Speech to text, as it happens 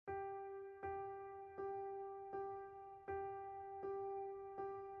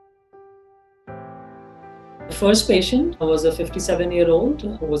The first patient was a 57-year-old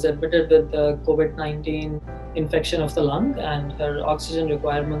who was admitted with the COVID-19 infection of the lung, and her oxygen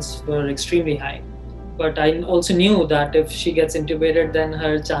requirements were extremely high. But I also knew that if she gets intubated, then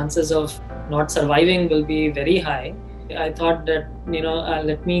her chances of not surviving will be very high. I thought that,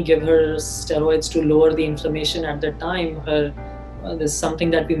 let me give her steroids to lower the inflammation at that time. There's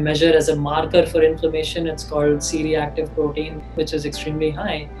something that we measure as a marker for inflammation. It's called C-reactive protein, which is extremely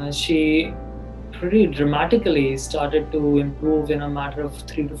high. She pretty dramatically started to improve in a matter of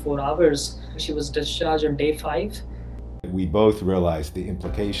 3 to 4 hours. She was discharged on day 5. We both realized the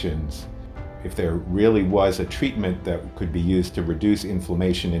implications. If there really was a treatment that could be used to reduce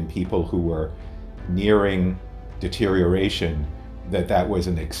inflammation in people who were nearing deterioration, that was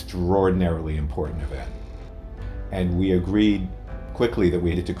an extraordinarily important event. And we agreed quickly that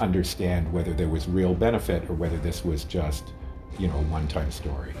we had to understand whether there was real benefit or whether this was just, a one-time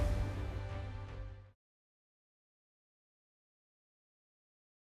story.